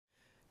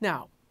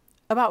Now,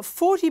 about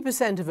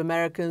 40% of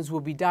Americans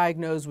will be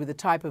diagnosed with a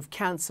type of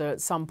cancer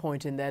at some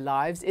point in their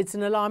lives. It's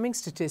an alarming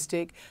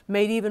statistic,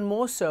 made even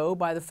more so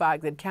by the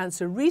fact that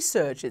cancer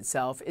research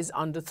itself is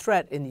under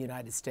threat in the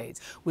United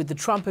States, with the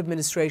Trump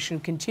administration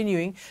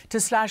continuing to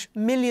slash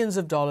millions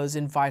of dollars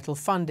in vital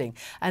funding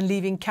and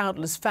leaving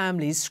countless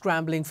families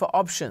scrambling for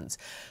options.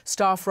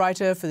 Staff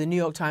writer for the New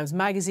York Times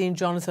Magazine,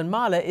 Jonathan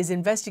Mahler, is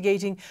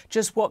investigating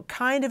just what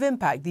kind of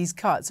impact these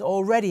cuts are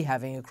already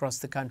having across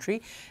the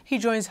country. He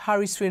joins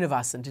Hari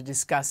Srinivasan to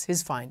discuss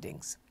his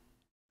findings.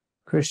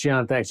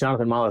 Christian, thanks.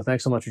 Jonathan Mahler,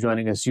 thanks so much for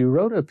joining us. You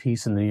wrote a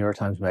piece in the New York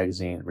Times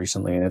Magazine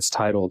recently, and it's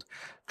titled,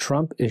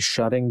 "Trump is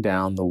Shutting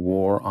Down the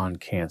War on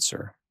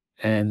Cancer."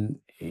 And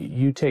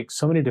you take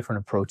so many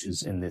different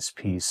approaches in this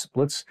piece.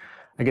 Let's,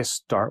 I guess,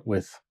 start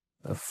with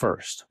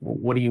first.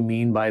 What do you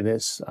mean by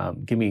this?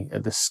 Give me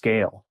the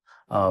scale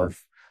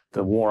of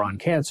the war on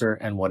cancer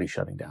and what he's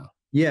shutting down.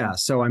 Yeah,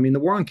 so I mean, the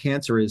war on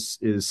cancer is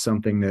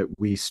something that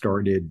we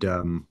started,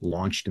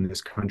 launched in this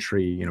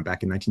country,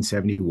 back in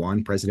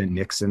 1971. President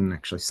Nixon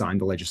actually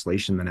signed the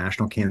legislation, the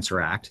National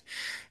Cancer Act.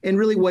 And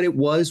really what it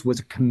was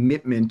a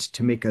commitment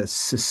to make a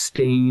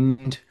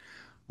sustained,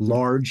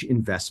 large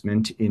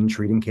investment in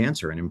treating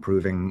cancer and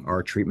improving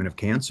our treatment of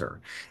cancer.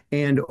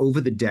 And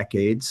over the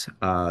decades,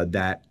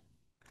 that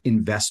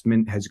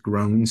investment has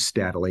grown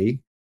steadily.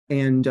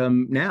 And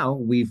now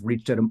we've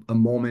reached at a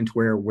moment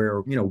where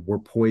we're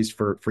poised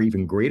for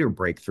even greater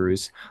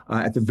breakthroughs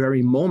at the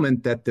very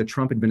moment that the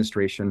Trump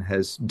administration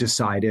has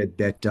decided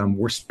that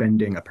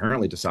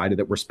apparently decided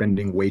that we're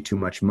spending way too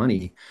much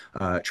money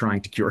trying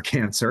to cure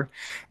cancer.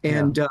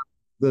 And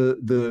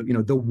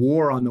the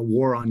war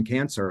on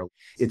cancer,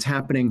 it's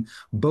happening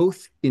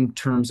both in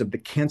terms of the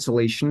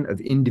cancellation of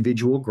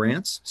individual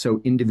grants, so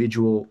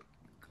individual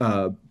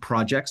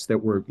projects that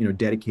were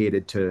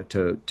dedicated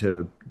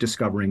to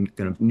discovering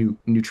kind of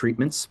new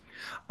treatments,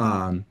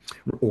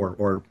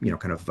 or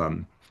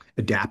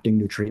adapting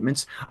new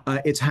treatments.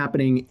 It's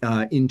happening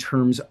in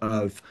terms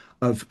of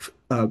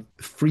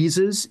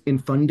freezes in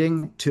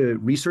funding to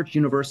research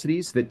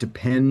universities that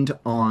depend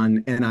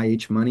on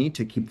NIH money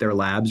to keep their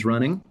labs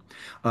running,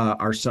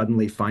 are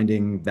suddenly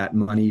finding that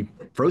money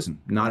frozen,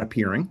 not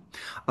appearing.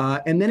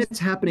 And then it's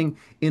happening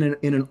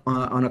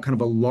on a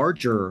kind of a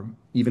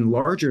even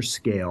larger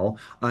scale.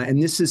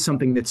 And this is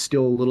something that's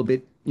still a little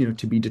bit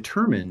to be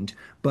determined.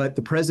 But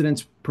the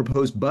president's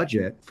proposed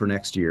budget for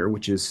next year,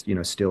 which is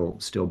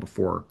still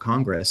before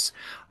Congress,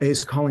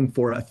 is calling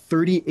for a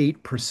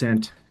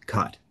 38%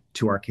 cut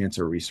to our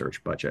cancer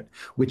research budget,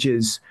 which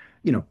is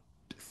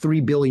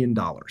 $3 billion.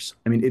 I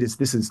mean,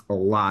 this is a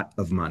lot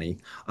of money.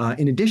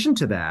 In addition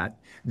to that,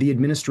 the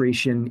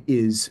administration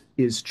is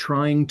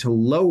trying to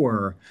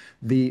lower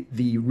the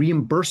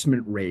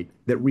reimbursement rate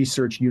that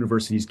research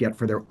universities get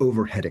for their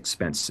overhead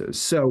expenses.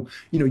 So,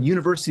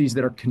 universities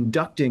that are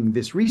conducting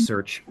this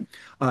research,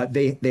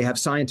 they have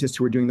scientists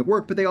who are doing the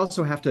work, but they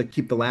also have to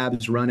keep the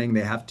labs running.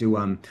 They have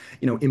to,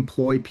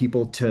 employ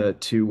people to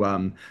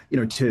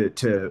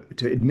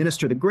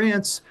administer the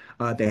grants.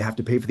 They have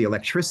to pay for the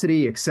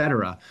electricity, et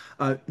cetera.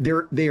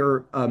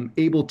 They're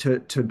able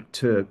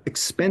to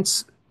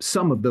expense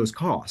some of those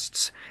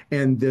costs,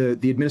 and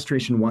the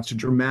administration wants to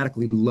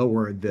dramatically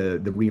lower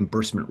the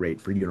reimbursement rate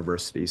for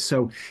universities.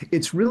 So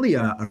it's really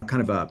a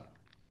kind of a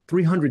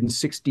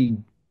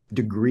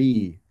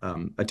 360-degree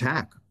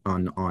attack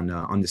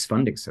on this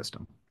funding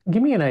system.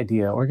 Give me an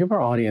idea, or give our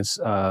audience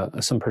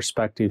some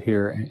perspective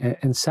here,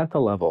 and set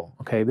the level.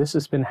 Okay, this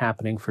has been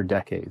happening for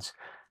decades.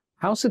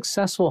 How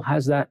successful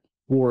has that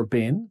war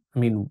been? I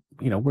mean,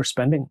 we're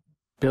spending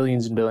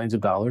billions and billions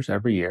of dollars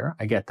every year.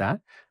 I get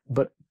that,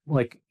 but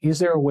is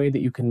there a way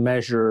that you can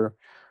measure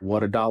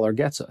what a dollar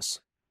gets us?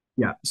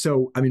 Yeah.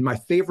 So, I mean, my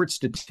favorite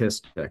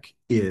statistic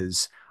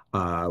is,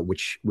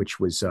 which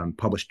was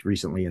published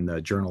recently in the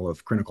Journal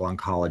of Clinical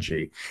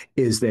Oncology,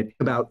 is that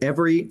about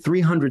every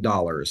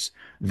 $300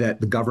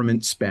 that the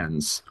government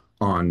spends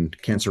on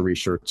cancer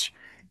research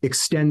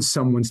extends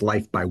someone's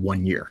life by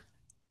 1 year.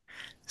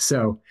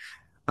 So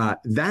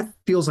that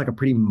feels like a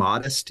pretty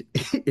modest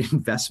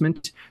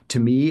investment to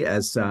me,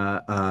 as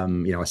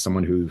as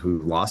someone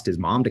who lost his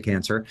mom to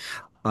cancer.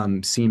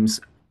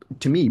 Seems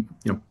to me,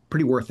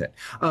 pretty worth it.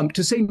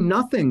 To say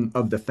nothing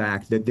of the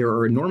fact that there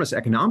are enormous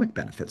economic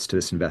benefits to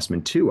this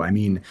investment too. I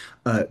mean,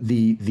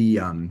 the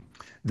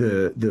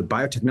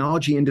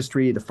biotechnology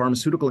industry, the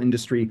pharmaceutical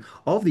industry,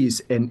 all of these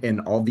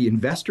and all the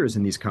investors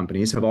in these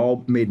companies have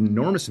all made an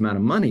enormous amount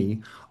of money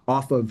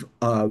off of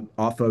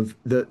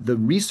the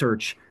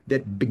research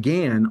that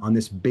began on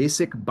this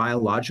basic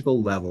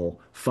biological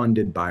level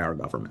funded by our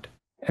government.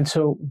 And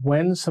so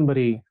when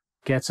somebody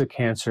gets a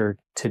cancer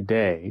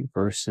today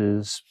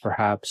versus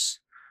perhaps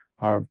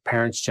our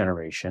parents'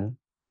 generation,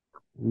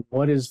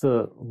 what is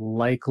the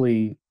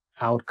likely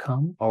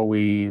outcome? Are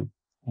we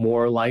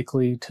more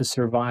likely to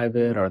survive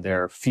it? Are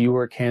there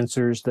fewer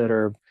cancers that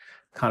are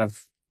kind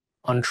of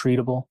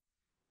untreatable?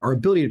 our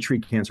ability to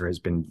treat cancer has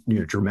been,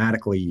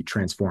 dramatically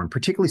transformed,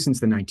 particularly since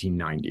the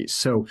 1990s.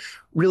 So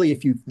really,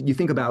 if you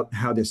think about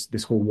how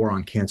this whole war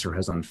on cancer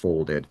has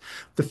unfolded,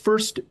 the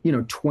first,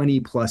 20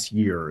 plus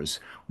years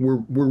were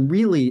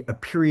really a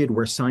period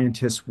where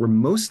scientists were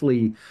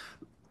mostly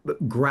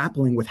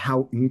grappling with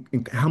how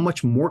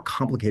much more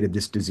complicated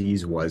this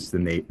disease was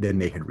than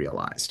they had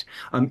realized.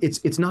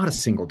 It's not a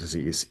single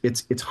disease.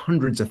 It's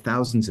hundreds of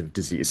thousands of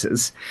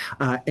diseases,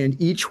 and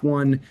each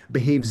one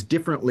behaves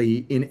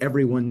differently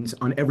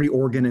on every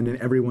organ and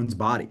in everyone's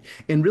body.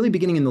 And really,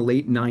 beginning in the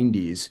late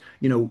 90s,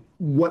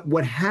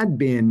 what had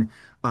been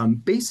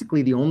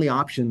basically the only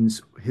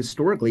options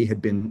historically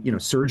had been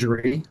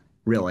surgery,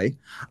 really.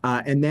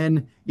 And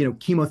then,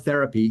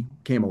 chemotherapy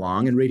came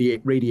along and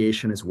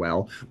radiation as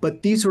well.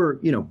 But these were,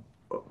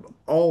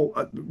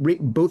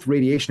 both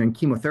radiation and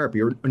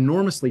chemotherapy are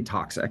enormously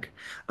toxic,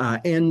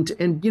 and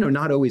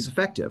not always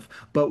effective.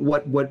 But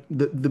what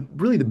the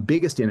really the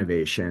biggest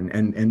innovation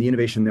and the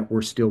innovation that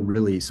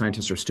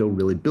scientists are still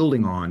really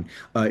building on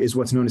is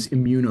what's known as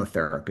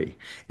immunotherapy.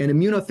 And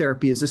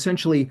immunotherapy is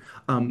essentially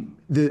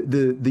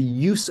the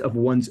use of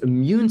one's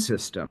immune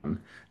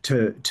system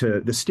to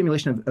the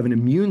stimulation of an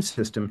immune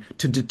system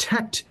to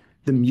detect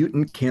the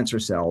mutant cancer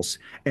cells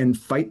and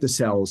fight the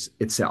cells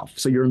itself.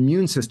 So your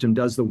immune system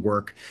does the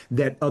work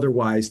that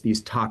otherwise these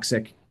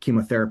toxic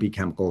chemotherapy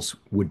chemicals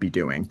would be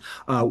doing,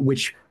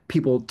 which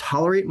people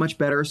tolerate much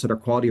better, so their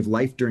quality of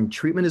life during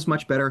treatment is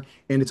much better,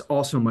 and it's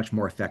also much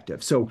more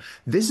effective. So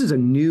this is a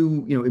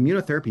new,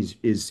 immunotherapy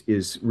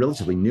is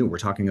relatively new. We're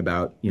talking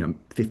about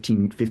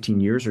 15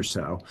 years or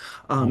so,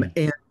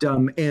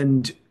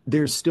 and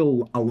there's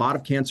still a lot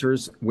of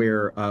cancers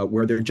where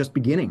they're just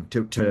beginning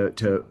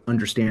to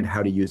understand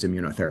how to use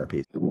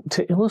immunotherapy.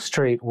 To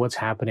illustrate what's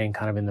happening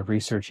kind of in the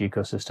research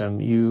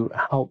ecosystem, you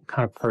help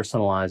kind of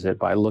personalize it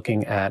by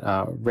looking at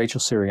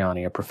Rachel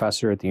Sirianni, a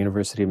professor at the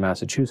University of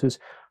Massachusetts.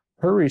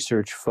 Her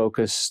research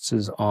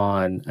focuses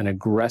on an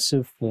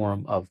aggressive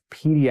form of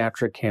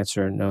pediatric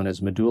cancer known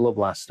as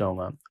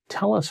medulloblastoma.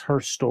 Tell us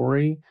her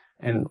story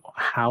and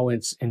how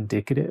it's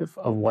indicative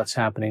of what's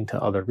happening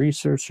to other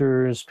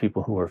researchers,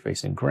 people who are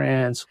facing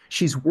grants.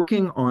 She's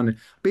working on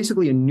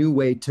basically a new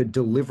way to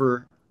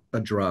deliver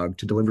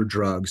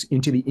drugs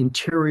into the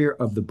interior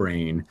of the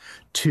brain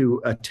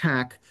to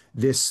attack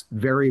this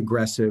very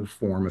aggressive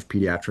form of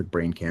pediatric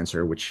brain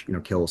cancer, which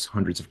kills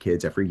hundreds of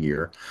kids every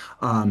year,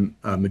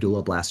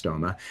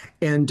 medulloblastoma.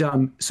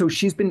 And so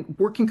she's been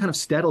working kind of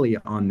steadily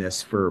on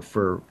this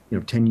for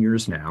 10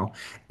 years now,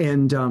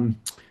 and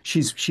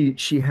she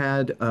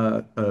had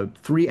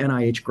 3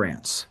 NIH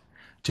grants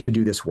to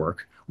do this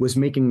work, was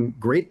making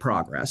great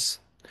progress.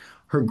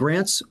 Her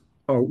grants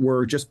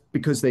were, just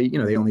because they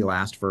only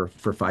last for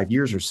 5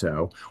 years or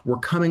so, were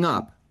coming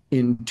up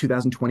in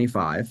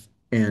 2025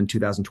 and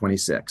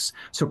 2026.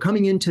 So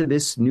coming into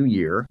this new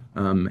year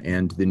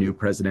and the new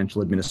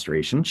presidential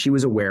administration, she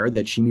was aware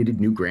that she needed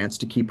new grants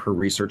to keep her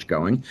research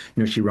going.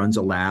 She runs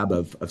a lab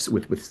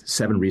with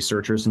 7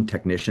 researchers and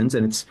technicians,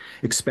 and it's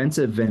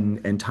expensive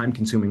and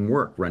time-consuming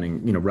work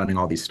running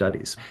all these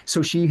studies.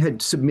 So she had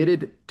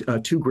submitted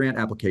 2 grant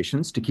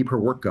applications to keep her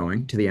work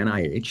going to the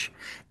NIH,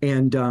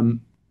 and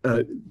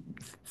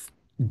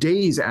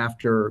days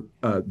after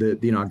the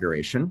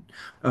inauguration,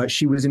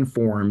 she was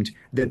informed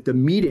that the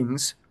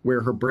meetings where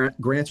her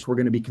grants were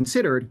going to be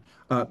considered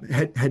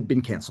had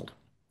been canceled.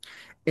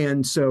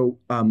 And so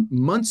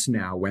months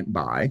now went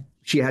by.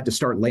 She had to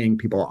start laying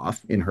people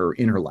off in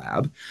her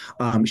lab.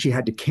 She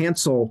had to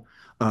cancel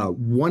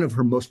one of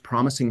her most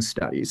promising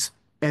studies.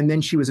 And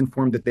then she was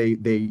informed that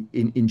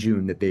in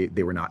June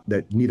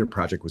that neither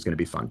project was going to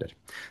be funded.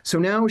 So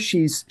now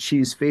she's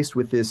faced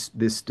with this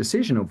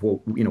decision of,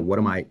 well, what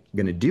am I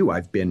going to do?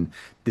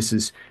 This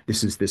is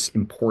this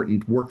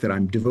important work that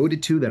I'm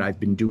devoted to, that I've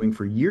been doing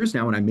for years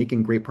now, and I'm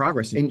making great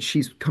progress. And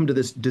she's come to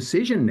this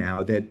decision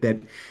now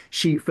that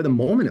she, for the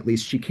moment at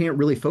least, she can't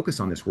really focus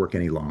on this work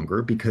any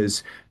longer,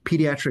 because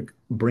pediatric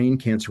brain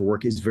cancer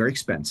work is very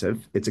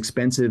expensive. It's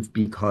expensive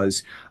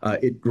because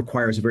it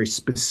requires a very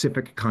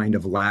specific kind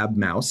of lab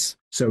mouse.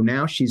 So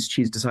now she's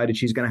decided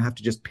she's going to have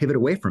to just pivot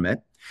away from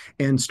it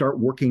and start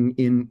working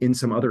in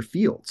some other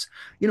fields,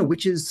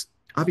 which is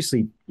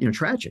obviously,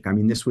 tragic. I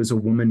mean, this was a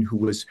woman who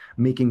was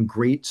making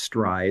great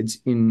strides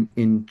in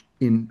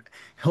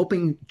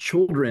helping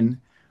children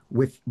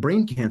with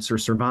brain cancer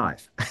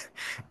survive.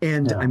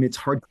 And Yeah. I mean, it's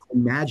hard to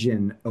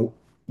imagine,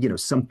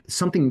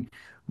 something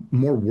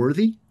more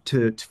worthy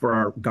for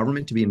our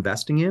government to be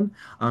investing in.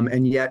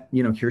 And yet,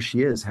 here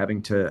she is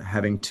having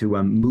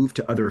to move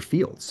to other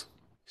fields.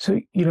 So,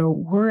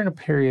 we're in a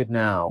period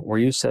now where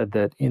you said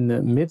that in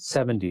the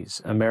mid-70s,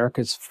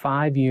 America's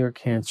 5-year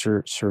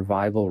cancer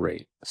survival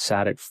rate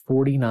sat at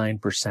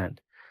 49%.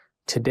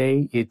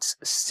 Today, it's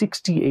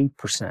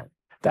 68%.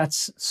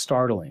 That's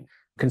startling,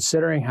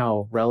 considering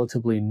how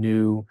relatively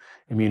new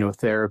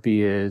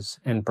immunotherapy is,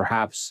 and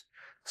perhaps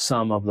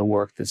some of the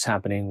work that's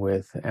happening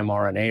with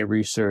mRNA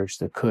research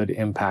that could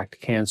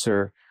impact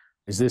cancer.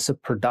 Is this a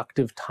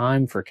productive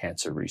time for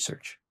cancer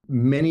research?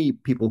 Many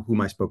people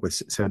whom I spoke with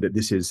said that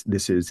this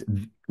is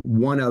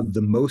one of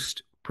the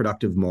most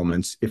productive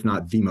moments, if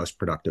not the most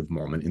productive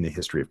moment in the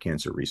history of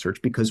cancer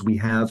research, because we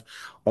have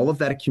all of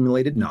that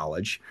accumulated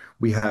knowledge.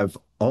 We have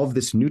all of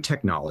this new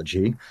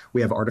technology.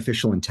 We have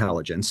artificial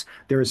intelligence.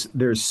 There's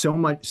so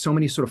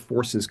many sort of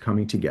forces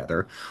coming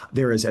together.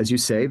 There is, as you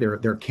say, there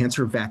are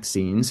cancer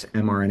vaccines,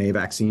 mRNA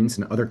vaccines,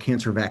 and other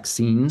cancer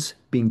vaccines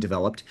being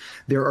developed.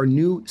 There are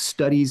new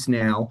studies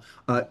now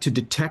to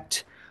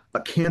detect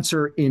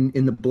cancer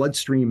in the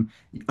bloodstream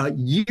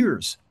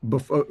years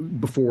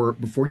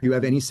before you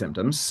have any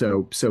symptoms.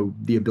 So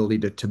the ability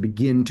to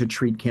begin to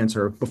treat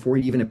cancer before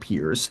it even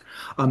appears.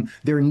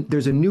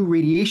 There's a new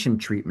radiation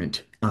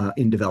treatment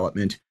in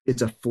development.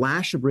 It's a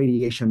flash of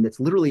radiation that's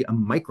literally a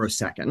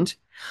microsecond,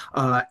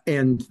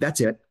 and that's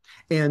it.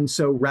 And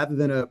so rather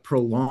than a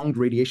prolonged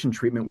radiation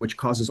treatment, which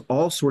causes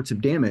all sorts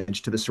of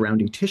damage to the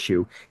surrounding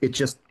tissue, it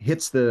just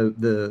hits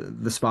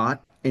the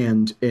spot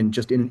and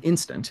just in an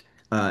instant.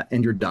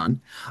 And you're done.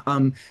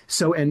 And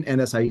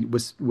as I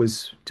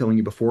was telling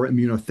you before,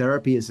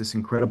 immunotherapy is this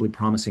incredibly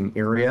promising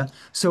area.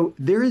 So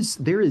there's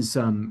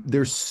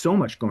so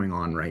much going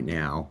on right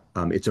now.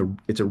 It's a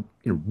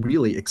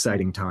really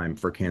exciting time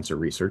for cancer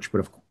research, but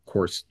of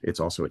course, it's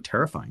also a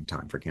terrifying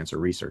time for cancer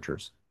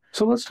researchers.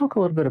 So let's talk a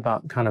little bit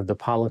about kind of the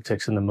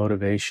politics and the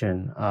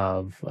motivation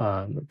of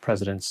the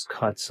president's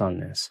cuts on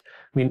this.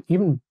 I mean,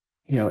 even,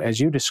 as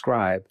you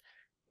describe,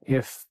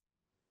 if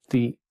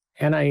the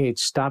NIH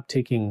stopped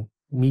taking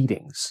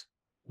meetings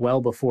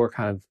well before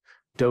kind of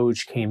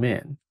Doge came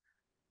in,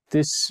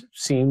 this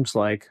seems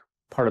like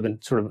part of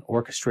sort of an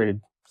orchestrated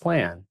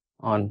plan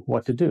on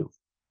what to do.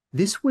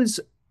 This was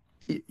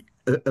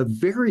a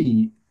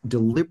very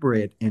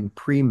deliberate and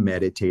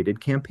premeditated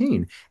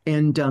campaign.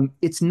 And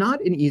it's not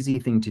an easy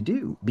thing to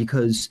do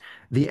because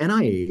the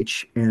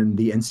NIH and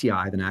the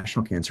NCI, the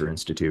National Cancer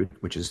Institute,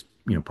 which is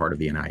part of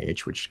the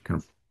NIH, which kind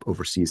of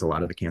oversees a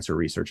lot of the cancer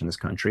research in this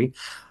country,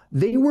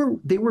 they were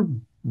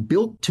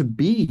built to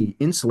be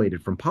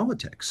insulated from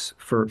politics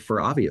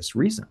for obvious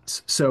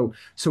reasons. So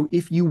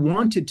if you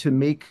wanted to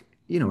make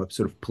a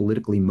sort of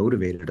politically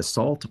motivated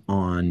assault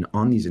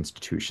on these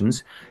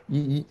institutions,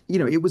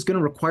 it was going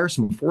to require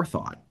some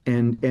forethought,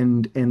 and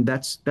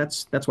that's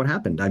what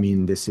happened. I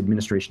mean, this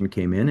administration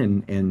came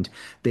in and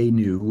they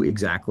knew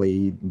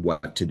exactly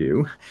what to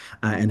do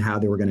and how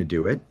they were going to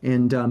do it,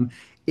 and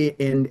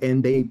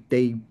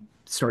they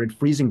started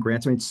freezing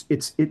grants. I mean,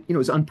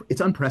 it's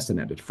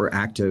unprecedented for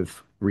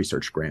active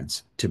research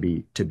grants to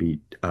be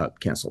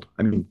canceled.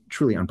 I mean,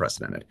 truly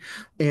unprecedented,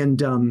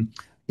 and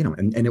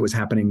it was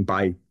happening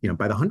by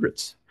the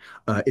hundreds.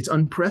 It's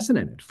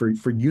unprecedented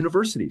for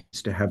universities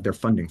to have their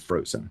funding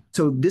frozen.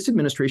 So this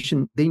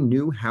administration, they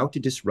knew how to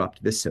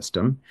disrupt this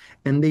system,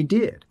 and they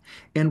did.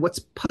 And what's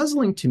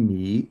puzzling to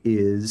me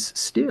is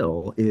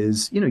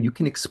you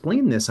can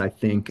explain this, I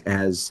think,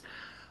 as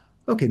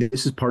okay,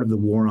 this is part of the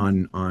war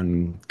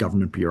on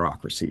government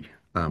bureaucracy,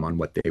 on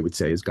what they would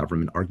say is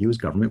argue is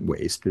government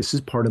waste. This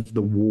is part of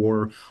the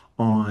war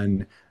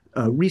on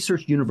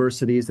research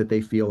universities that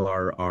they feel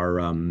are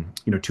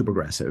too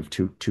progressive,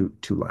 too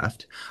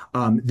left.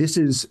 This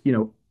is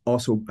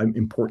also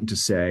important to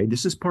say.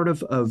 This is part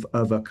of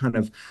a kind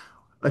of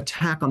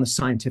attack on the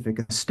scientific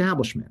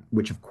establishment,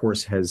 which of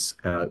course has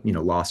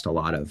lost a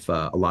lot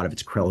of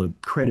its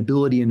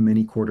credibility in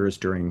many quarters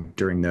during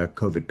the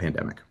COVID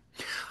pandemic.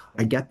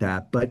 I get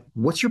that, but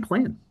what's your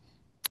plan?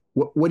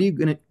 What are you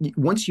going to,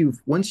 once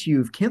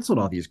you've canceled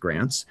all these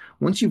grants,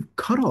 once you've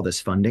cut all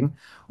this funding,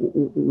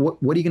 what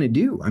are you going to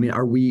do? I mean,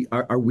 are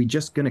we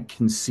just going to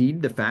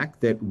concede the fact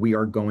that we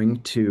are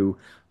going to,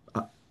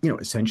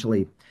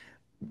 essentially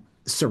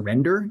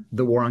surrender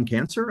the war on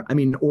cancer? I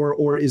mean,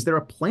 or is there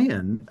a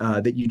plan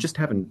that you just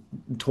haven't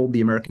told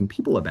the American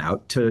people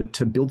about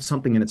to build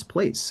something in its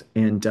place?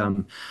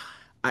 And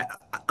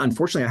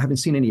unfortunately, I haven't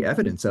seen any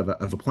evidence of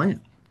a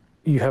plan.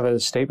 You have a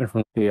statement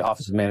from the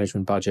Office of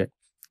Management Budget.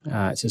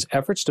 It says,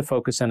 efforts to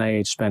focus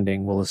NIH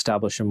spending will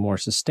establish a more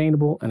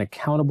sustainable and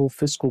accountable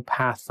fiscal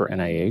path for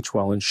NIH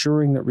while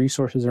ensuring that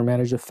resources are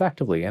managed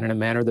effectively and in a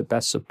manner that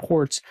best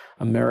supports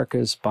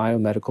America's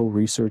biomedical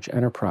research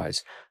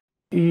enterprise.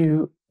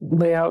 You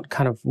lay out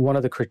kind of one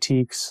of the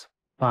critiques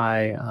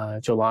by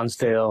Joe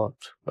Lonsdale,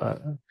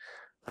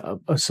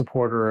 a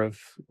supporter of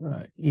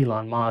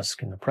Elon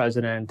Musk and the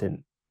president.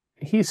 And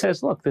he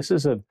says, look, this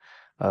is a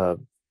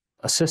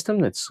system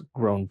that's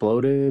grown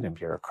bloated and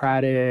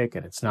bureaucratic,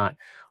 and it's not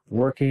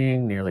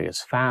working nearly as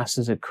fast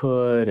as it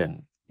could.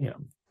 And,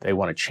 they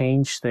want to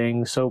change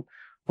things. So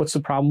what's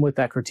the problem with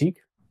that critique?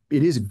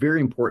 It is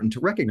very important to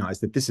recognize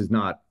that this is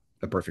not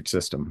a perfect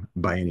system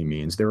by any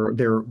means. There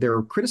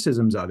are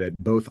criticisms of it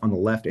both on the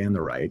left and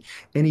the right.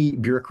 Any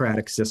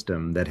bureaucratic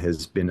system that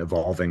has been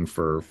evolving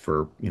for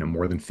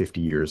more than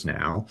 50 years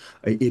now,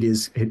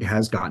 it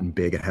has gotten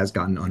big, it has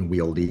gotten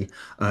unwieldy,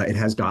 it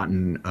has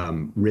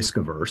gotten risk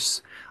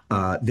averse.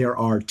 There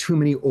are too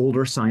many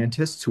older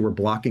scientists who are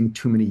blocking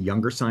too many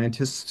younger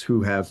scientists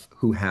who have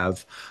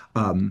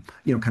kind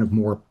of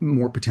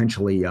more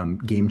potentially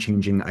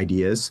game-changing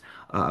ideas.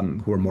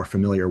 who are more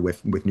familiar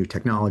with new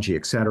technology,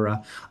 et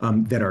cetera,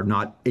 that are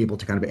not able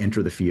to kind of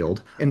enter the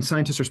field. And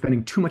scientists are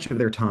spending too much of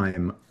their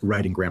time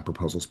writing grant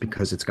proposals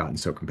because it's gotten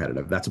so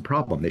competitive. That's a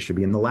problem. They should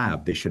be in the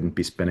lab. They shouldn't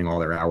be spending all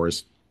their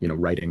hours,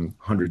 writing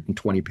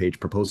 120-page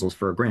proposals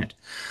for a grant.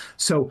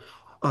 So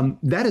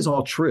that is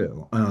all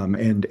true,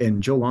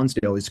 and Joe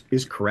Lonsdale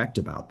is correct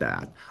about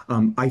that.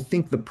 I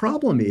think the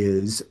problem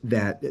is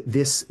that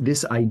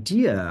this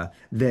idea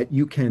that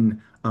you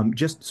can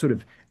just sort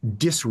of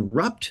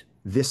disrupt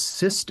this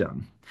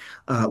system,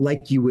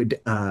 like you would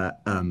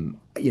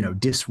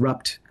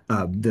disrupt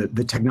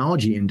the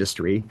technology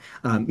industry,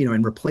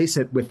 and replace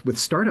it with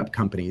startup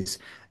companies.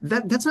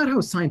 That's not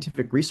how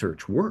scientific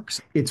research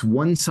works. It's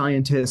one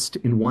scientist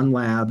in one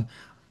lab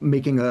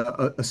making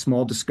a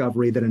small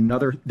discovery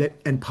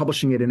and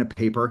publishing it in a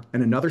paper,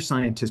 and another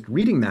scientist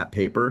reading that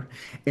paper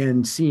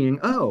and seeing,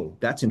 oh,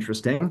 that's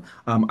interesting.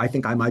 I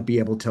think I might be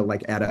able to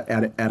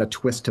add a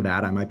twist to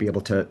that. I might be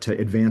able to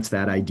advance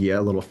that idea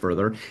a little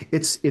further.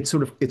 It's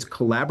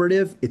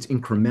collaborative. It's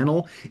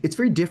incremental. It's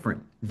very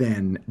different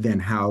than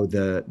how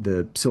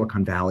the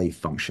Silicon Valley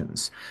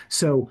functions.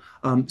 So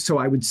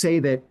I would say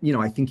that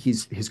I think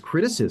his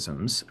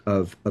criticisms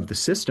of the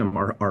system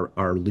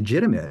are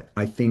legitimate.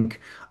 I think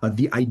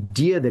the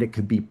idea that it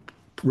could be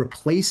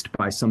replaced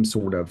by some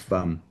sort of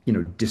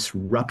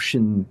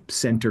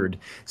disruption-centered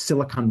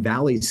Silicon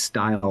Valley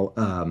style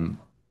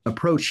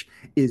approach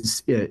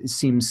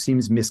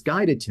seems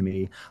misguided to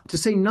me. To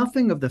say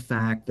nothing of the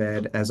fact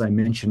that, as I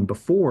mentioned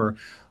before,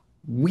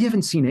 we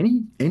haven't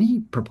seen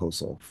any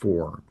proposal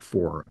for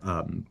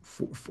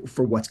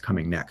what's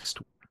coming next.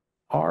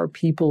 Are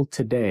people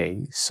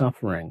today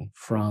suffering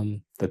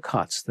from the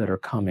cuts that are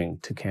coming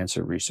to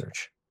cancer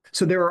research?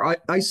 So there are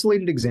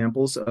isolated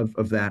examples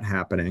of that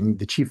happening.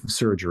 The chief of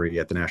surgery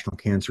at the National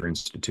Cancer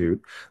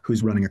Institute,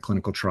 who's running a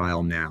clinical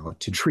trial now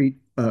to treat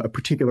a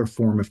particular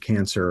form of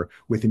cancer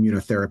with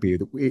immunotherapy,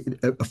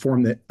 a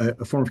form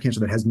of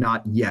cancer that has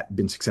not yet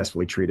been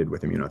successfully treated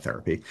with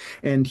immunotherapy.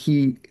 And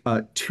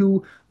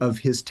two of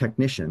his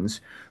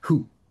technicians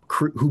who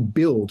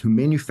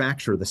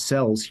manufacture the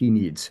cells he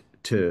needs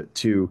to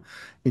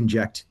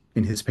inject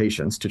in his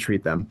patients to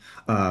treat them,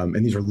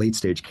 and these are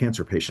late-stage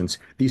cancer patients.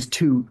 These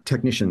two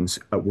technicians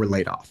were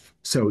laid off,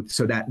 so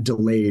that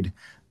delayed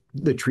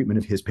the treatment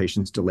of his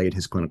patients, delayed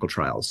his clinical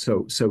trials.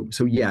 So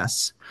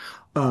yes,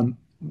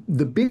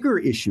 the bigger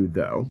issue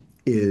though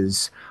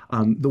is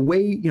the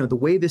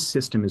way this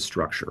system is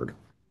structured.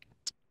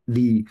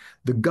 The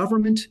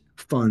government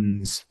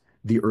funds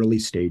the early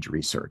stage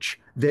research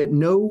that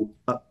no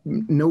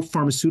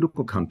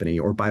pharmaceutical company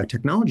or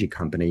biotechnology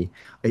company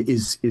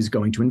is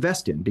going to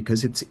invest in,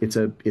 because it's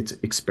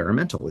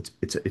experimental, it's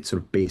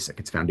sort of basic,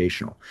 it's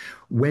foundational.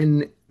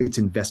 When it's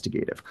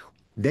investigative,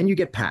 then you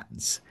get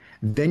patents,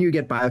 then you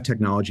get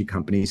biotechnology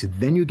companies,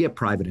 then you get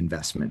private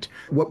investment.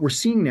 What we're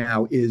seeing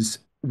now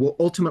will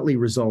ultimately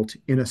result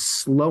in a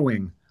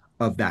slowing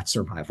of that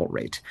survival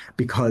rate,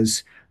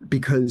 because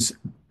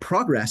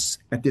progress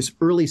at this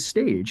early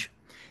stage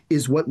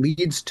is what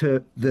leads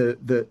to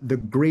the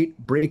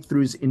great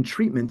breakthroughs in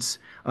treatments,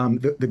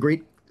 the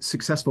great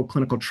successful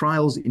clinical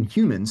trials in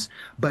humans.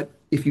 But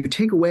if you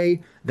take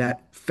away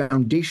that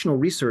foundational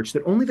research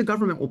that only the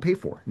government will pay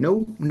for,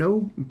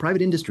 no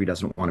private industry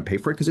doesn't want to pay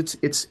for it because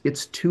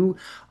it's too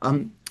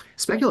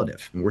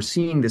speculative. And we're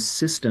seeing this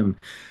system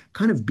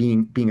kind of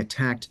being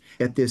attacked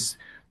at this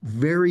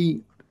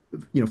very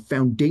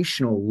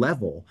foundational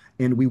level,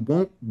 and we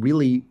won't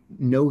really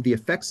know the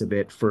effects of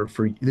it for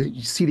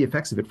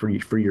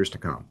years to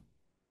come.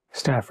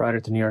 Staff writer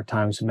at the New York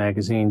Times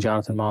Magazine,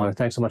 Jonathan Mahler,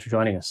 thanks so much for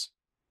joining us.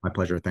 My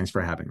pleasure. Thanks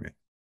for having me.